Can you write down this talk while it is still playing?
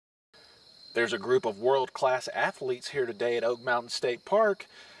There's a group of world-class athletes here today at Oak Mountain State Park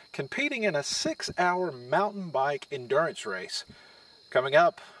competing in a 6-hour mountain bike endurance race. Coming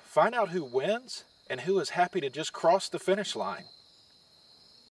up, find out who wins and who is happy to just cross the finish line.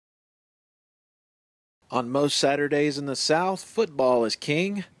 On most Saturdays in the South, football is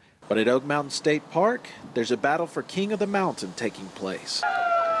king, but at Oak Mountain State Park, there's a battle for King of the Mountain taking place.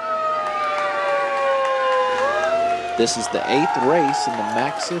 This is the 8th race in the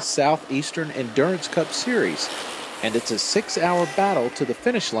Maxxis Southeastern Endurance Cup Series, and it's a 6-hour battle to the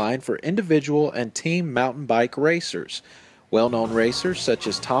finish line for individual and team mountain bike racers. Well-known racers such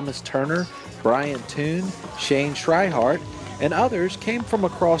as Thomas Turner, Brian Toon, Shane Schreihart, and others came from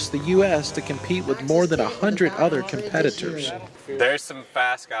across the U.S. to compete with more than 100 other competitors. There's some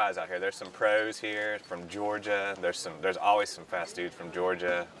fast guys out here. There's some pros here from Georgia. There's always some fast dudes from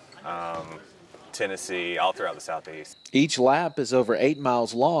Georgia, Tennessee, all throughout the Southeast. Each lap is over 8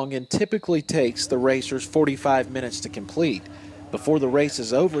 miles long and typically takes the racers 45 minutes to complete. Before the race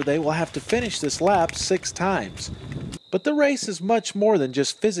is over, they will have to finish this lap 6 times. But the race is much more than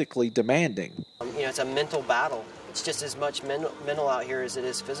just physically demanding. It's a mental battle. It's just as much mental out here as it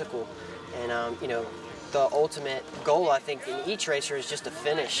is physical. And, the ultimate goal, I think, in each racer is just to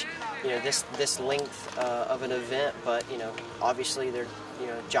finish, this length of an event. But, obviously they're,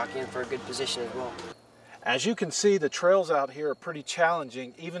 jockeying for a good position as well. As you can see, the trails out here are pretty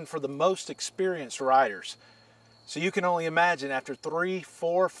challenging, even for the most experienced riders. So you can only imagine after 3,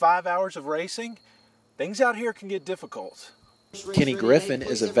 4, 5 hours of racing, things out here can get difficult. Kenny Griffin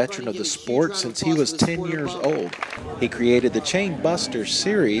is a veteran of the sport since he was 10 years old. He created the Chain Busters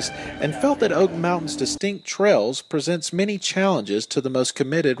series and felt that Oak Mountain's distinct trails presents many challenges to the most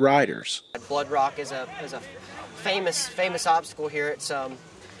committed riders. Blood Rock is a famous obstacle here. It's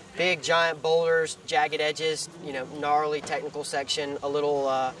big giant boulders, jagged edges, gnarly technical section, a little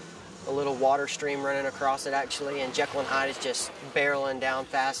water stream running across it actually, and Jekyll and Hyde is just barreling down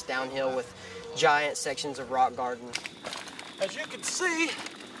fast downhill with giant sections of rock garden. As you can see,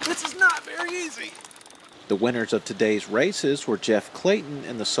 this is not very easy. The winners of today's races were Jeff Clayton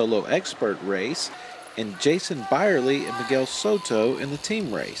in the solo expert race and Jason Byerly and Miguel Soto in the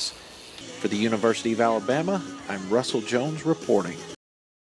team race. For the University of Alabama, I'm Russell Jones reporting.